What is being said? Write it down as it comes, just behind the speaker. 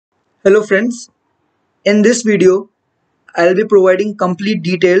Hello friends, in this video I'll be providing complete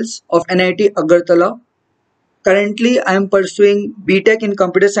details of NIT Agartala. Currently I am pursuing BTech in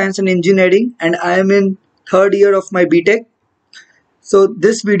Computer Science and Engineering and I am in third year of my BTech. So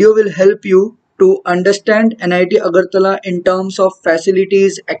this video will help you to understand NIT Agartala in terms of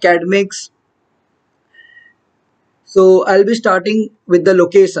facilities, academics. So I'll be starting with the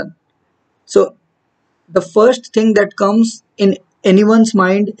location. So the first thing that comes in anyone's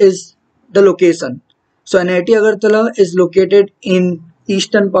mind is the location. So NIT Agartala is located in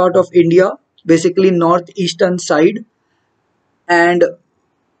eastern part of India, basically northeastern side, and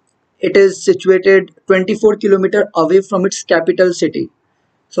it is situated 24 kilometer away from its capital city.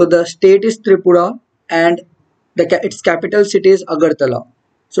 So the state is Tripura and its capital city is Agartala.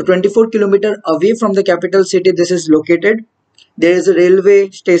 So 24 kilometer away from the capital city this is located. There is a railway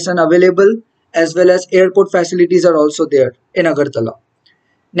station available as well as airport facilities are also there in Agartala.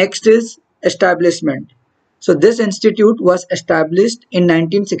 Next is establishment. So this institute was established in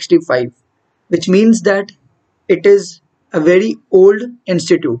 1965, which means that it is a very old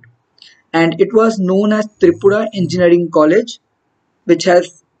institute and it was known as Tripura Engineering College, which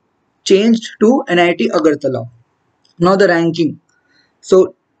has changed to NIT Agartala. Now the ranking.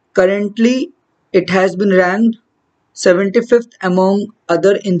 So currently it has been ranked 75th among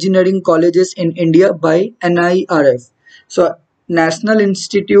other engineering colleges in India by NIRF. So National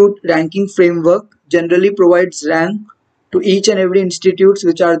Institute Ranking Framework generally provides rank to each and every institutes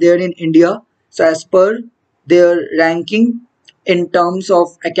which are there in India. So as per their ranking in terms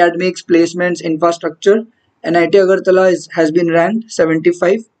of academics, placements, infrastructure, NIT Agartala has been ranked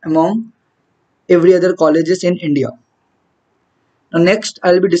 75 among every other colleges in India. Now next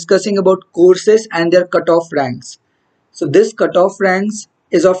I'll be discussing about courses and their cutoff ranks. So this cutoff ranks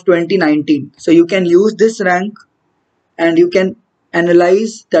is of 2019. So you can use this rank and you can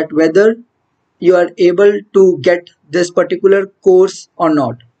analyze that whether you are able to get this particular course or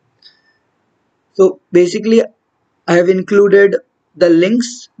not. So basically I have included the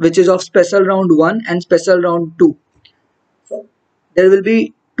links which is of special round 1 and special round 2. So there will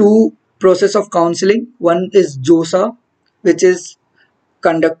be two process of counseling. One is JOSA, which is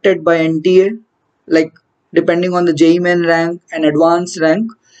conducted by NTA, like depending on the JEE Main rank and advanced rank.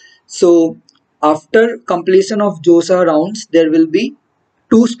 So after completion of JOSA rounds, there will be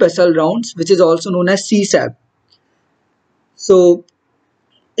two special rounds, which is also known as CSAB. So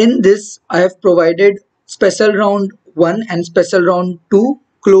in this, I have provided special round 1 and special round 2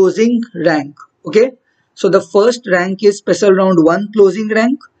 closing rank. Okay. So the first rank is special round 1 closing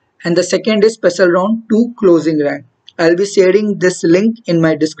rank and the second is special round 2 closing rank. I'll be sharing this link in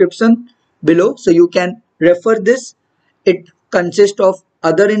my description below so you can refer this. It consists of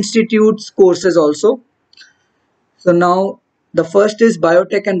other institutes courses also. So now the first is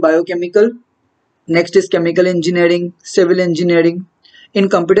biotech and biochemical. Next is chemical engineering, civil engineering. In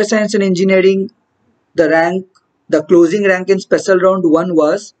computer science and engineering, the closing rank in special round 1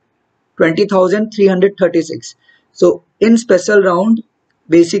 was 20,336. So in special round,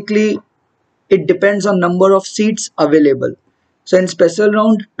 basically it depends on number of seats available. So in special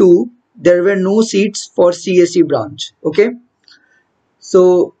round 2, there were no seats for CSE branch. Okay.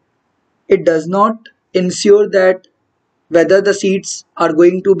 So it does not ensure that whether the seats are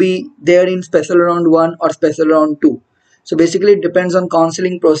going to be there in special round 1 or special round 2. So basically it depends on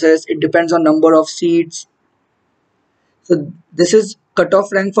counseling process, it depends on number of seats. So this is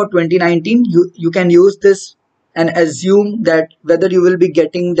cutoff rank for 2019. You can use this and assume that whether you will be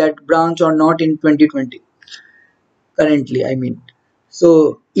getting that branch or not in 2020 currently, I mean.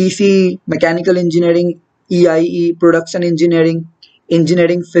 So EC, mechanical engineering, EIE, production engineering,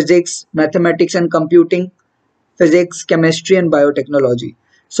 engineering physics, mathematics and computing, physics, chemistry and biotechnology.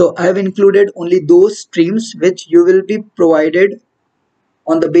 So I have included only those streams which you will be provided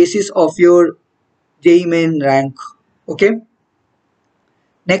on the basis of your JEE Main rank. Okay.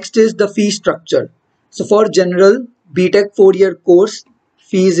 Next is the fee structure. So for general BTech 4-year course,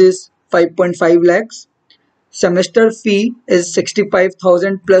 fees is 5.5 lakhs. Semester fee is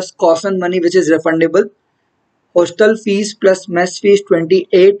 65,000 plus caution money which is refundable. Hostel fees plus mess fees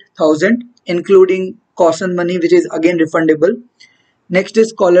 28,000 including caution money which is again refundable. Next is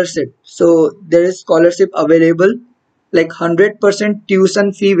scholarship. So there is scholarship available like 100%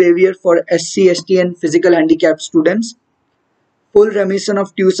 tuition fee waiver for SC, ST and physical handicapped students. Full remission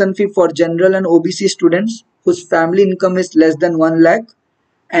of tuition fee for general and OBC students whose family income is less than 1 lakh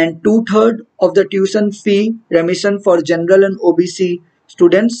and 2/3 of the tuition fee remission for general and OBC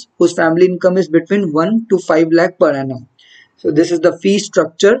students whose family income is between 1 to 5 lakh per annum. So this is the fee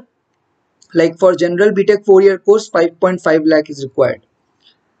structure. Like for general BTech 4-year course, 5.5 lakh is required.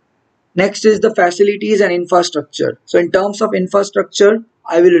 Next is the facilities and infrastructure. So in terms of infrastructure,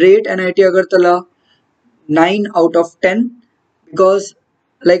 I will rate NIT Agartala 9 out of 10, because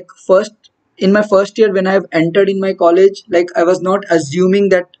like first in my first year when I have entered in my college, like I was not assuming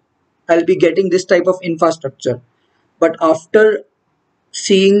that I'll be getting this type of infrastructure. But after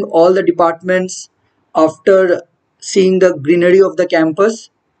seeing all the departments, after seeing the greenery of the campus,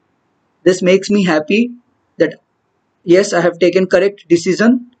 this makes me happy that yes, I have taken correct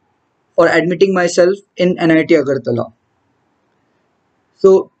decision for admitting myself in NIT Agartala.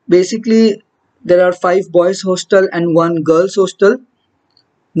 So basically, there are 5 boys hostel and 1 girls hostel.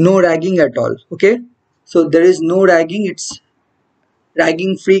 No ragging at all. Okay, so there is no ragging. It's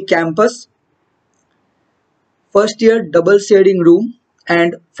ragging free campus. First year double sharing room,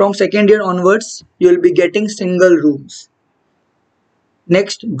 and from second year onwards you will be getting single rooms.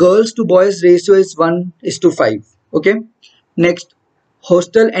 Next, girls to boys ratio is 1:5. Okay. Next,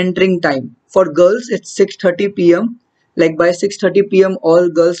 hostel entering time. For girls, it's 6:30 p.m. Like by 6:30 p.m., all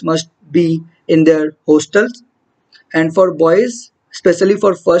girls must be in their hostels. And for boys, especially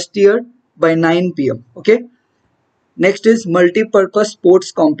for first year, by 9 p.m. Okay. Next is multi-purpose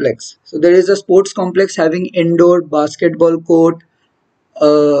sports complex. So there is a sports complex having indoor basketball court,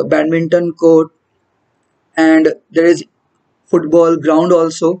 badminton court, and there is football ground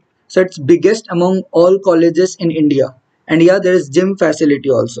also. So it's biggest among all colleges in India. And yeah, there is gym facility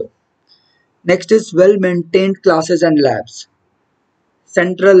also. Next is well maintained classes and labs.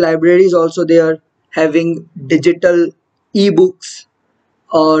 Central library is also there, having digital e-books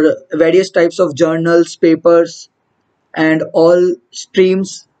or various types of journals, papers, and all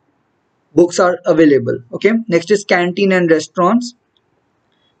streams books are available. Okay. Next is canteen and restaurants,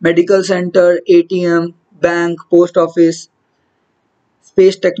 medical center, ATM, bank, post office,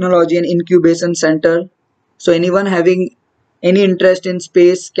 space technology and incubation center. So anyone having any interest in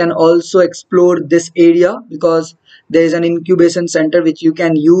space can also explore this area, because there is an incubation center which you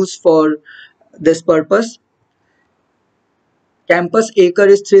can use for this purpose. Campus acre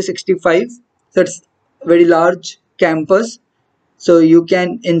is 365. So it's very large campus. So you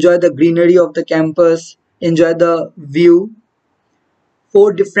can enjoy the greenery of the campus, enjoy the view.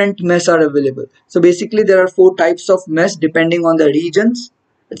 4 different mess are available. So basically there are 4 types of mess depending on the regions.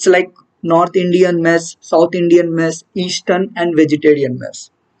 It's like North Indian mess, South Indian mess, Eastern and vegetarian mess.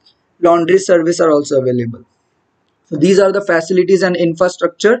 Laundry service are also available. So these are the facilities and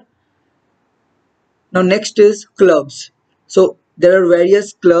infrastructure. Now next is clubs. So there are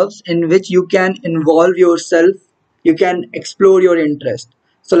various clubs in which you can involve yourself, you can explore your interest.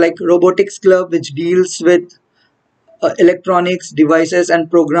 So like robotics club, which deals with electronics devices and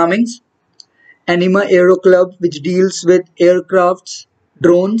programmings. Anima Aero Club, which deals with aircrafts,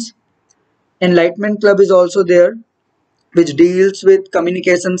 drones. Enlightenment Club is also there, which deals with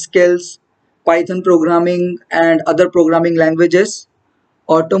communication skills, Python programming, and other programming languages.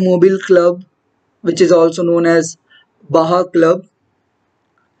 Automobile Club, which is also known as Baha Club,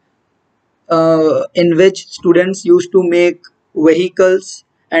 in which students used to make vehicles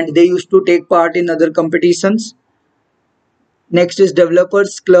and they used to take part in other competitions. Next is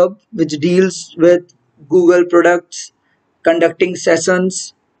Developers Club, which deals with Google products, conducting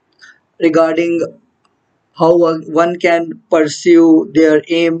sessions regarding how one can pursue their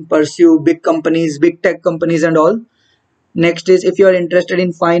aim, pursue big companies, big tech companies, and all. Next is if you are interested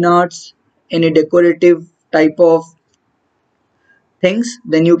in fine arts, any decorative type of things,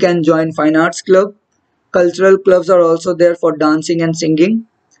 then you can join Fine Arts Club. Cultural clubs are also there for dancing and singing.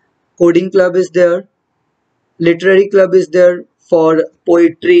 Coding Club is there. Literary Club is there for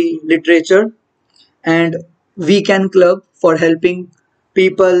poetry, literature. And Weekend Club for helping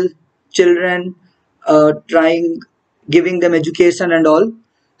people, children, trying, giving them education and all.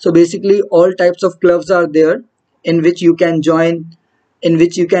 So basically all types of clubs are there in which you can join, in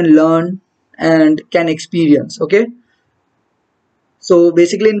which you can learn and can experience. Okay. So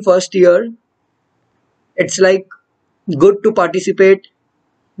basically in first year, it's like good to participate,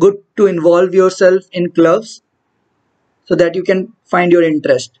 good to involve yourself in clubs so that you can find your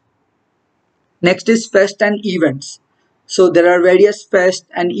interest. Next is fest and events. So there are various fest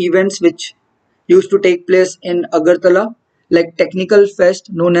and events which used to take place in Agartala, like technical fest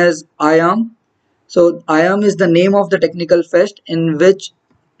known as IAM. So IAM is the name of the technical fest in which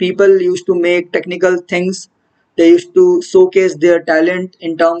people used to make technical things. They used to showcase their talent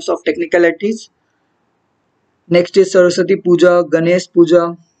in terms of technicalities. Next is Saraswati Puja, Ganesh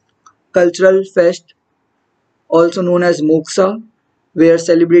Puja, cultural fest also known as Moksha, where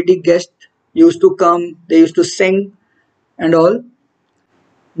celebrity guests used to come, they used to sing and all.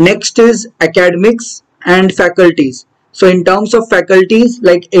 Next is academics and faculties. So in terms of faculties,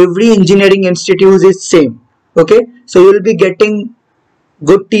 like every engineering institute is same. Okay, so you will be getting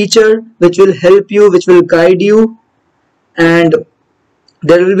good teacher which will help you, which will guide you, and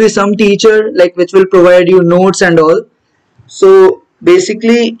there will be some teacher like which will provide you notes and all. So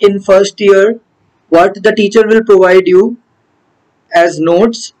basically in first year, what the teacher will provide you as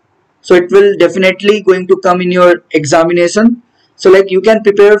notes, so it will definitely going to come in your examination. So like you can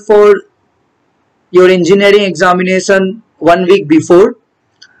prepare for your engineering examination 1 week before.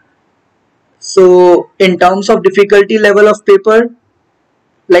 So in terms of difficulty level of paper,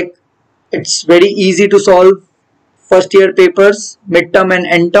 like it's very easy to solve first year papers, midterm and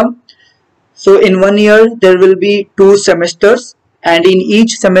end term. So in 1 year there will be 2 semesters, and in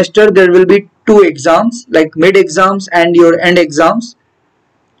each semester there will be 2 exams, like mid exams and your end exams.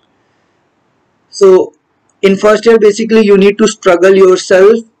 So in first year basically you need to struggle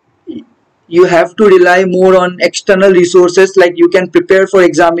yourself. You have to rely more on external resources, like you can prepare for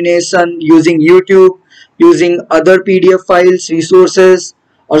examination using YouTube, using other PDF files, resources,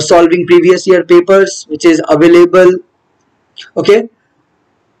 or solving previous year papers which is available. Okay,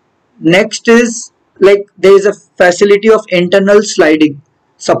 next is like there is a facility of internal sliding.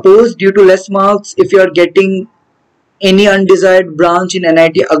 Suppose due to less marks, if you are getting any undesired branch in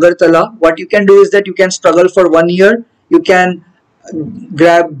NIT Agartala, what you can do is that you can struggle for 1 year, you can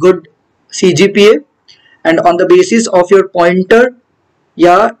grab good CGPA, and on the basis of your pointer,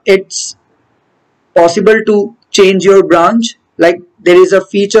 yeah, it's possible to change your branch. Like there is a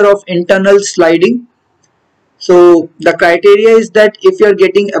feature of internal sliding. So the criteria is that if you are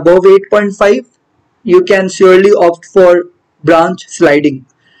getting above 8.5, you can surely opt for branch sliding.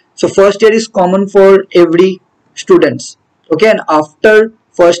 So first year is common for every students. Okay, and after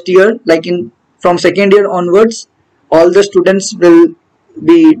first year, like in from second year onwards, all the students will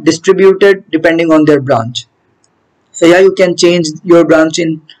be distributed depending on their branch. So yeah, you can change your branch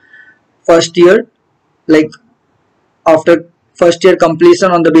in first year, like after first year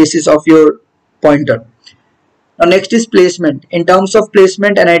completion on the basis of your pointer. Now next is placement. In terms of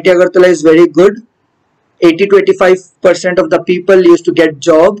placement, NIT Agartala is very good. 80 to 85% of the people used to get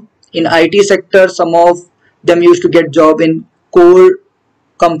job in IT sector. Some of them used to get job in core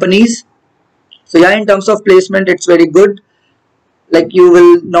companies. So yeah, in terms of placement, it's very good. Like you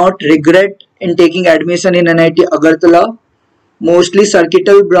will not regret in taking admission in NIT Agartala. Mostly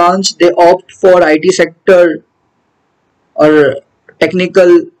circuital branch, they opt for IT sector or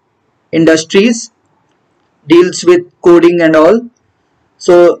technical industries, deals with coding and all.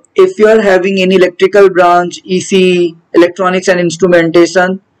 So if you are having any electrical branch, EC, electronics and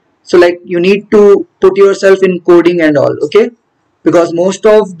instrumentation, so like you need to put yourself in coding and all, okay? Because most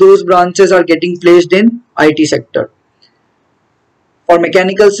of those branches are getting placed in IT sector. For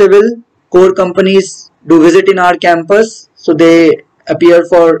mechanical civil, core companies do visit in our campus, so they appear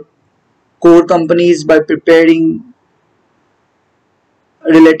for core companies by preparing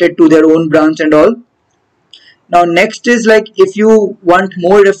related to their own branch and all. Now next is like if you want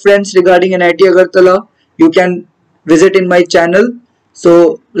more reference regarding NIT Agartala, you can visit in my channel.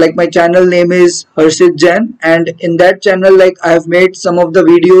 So like my channel name is Harshit Jain, and in that channel like I have made some of the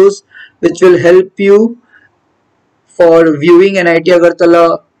videos which will help you for viewing NIT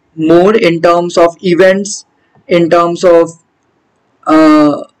Agartala more in terms of events, in terms of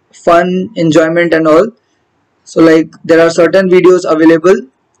fun, enjoyment and all. So like there are certain videos available,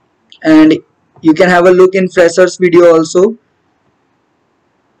 and you can have a look in freshers video also.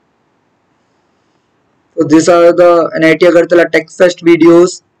 So these are the NIT Agartala Tech Fest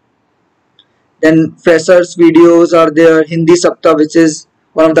videos. Then freshers videos are there. Hindi Saptah, which is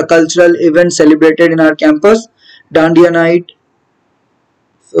one of the cultural events celebrated in our campus. Dandiya night.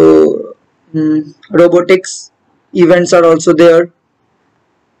 So robotics events are also there.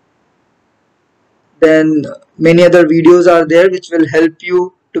 Then many other videos are there which will help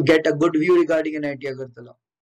you to get a good view regarding NIT Agartala.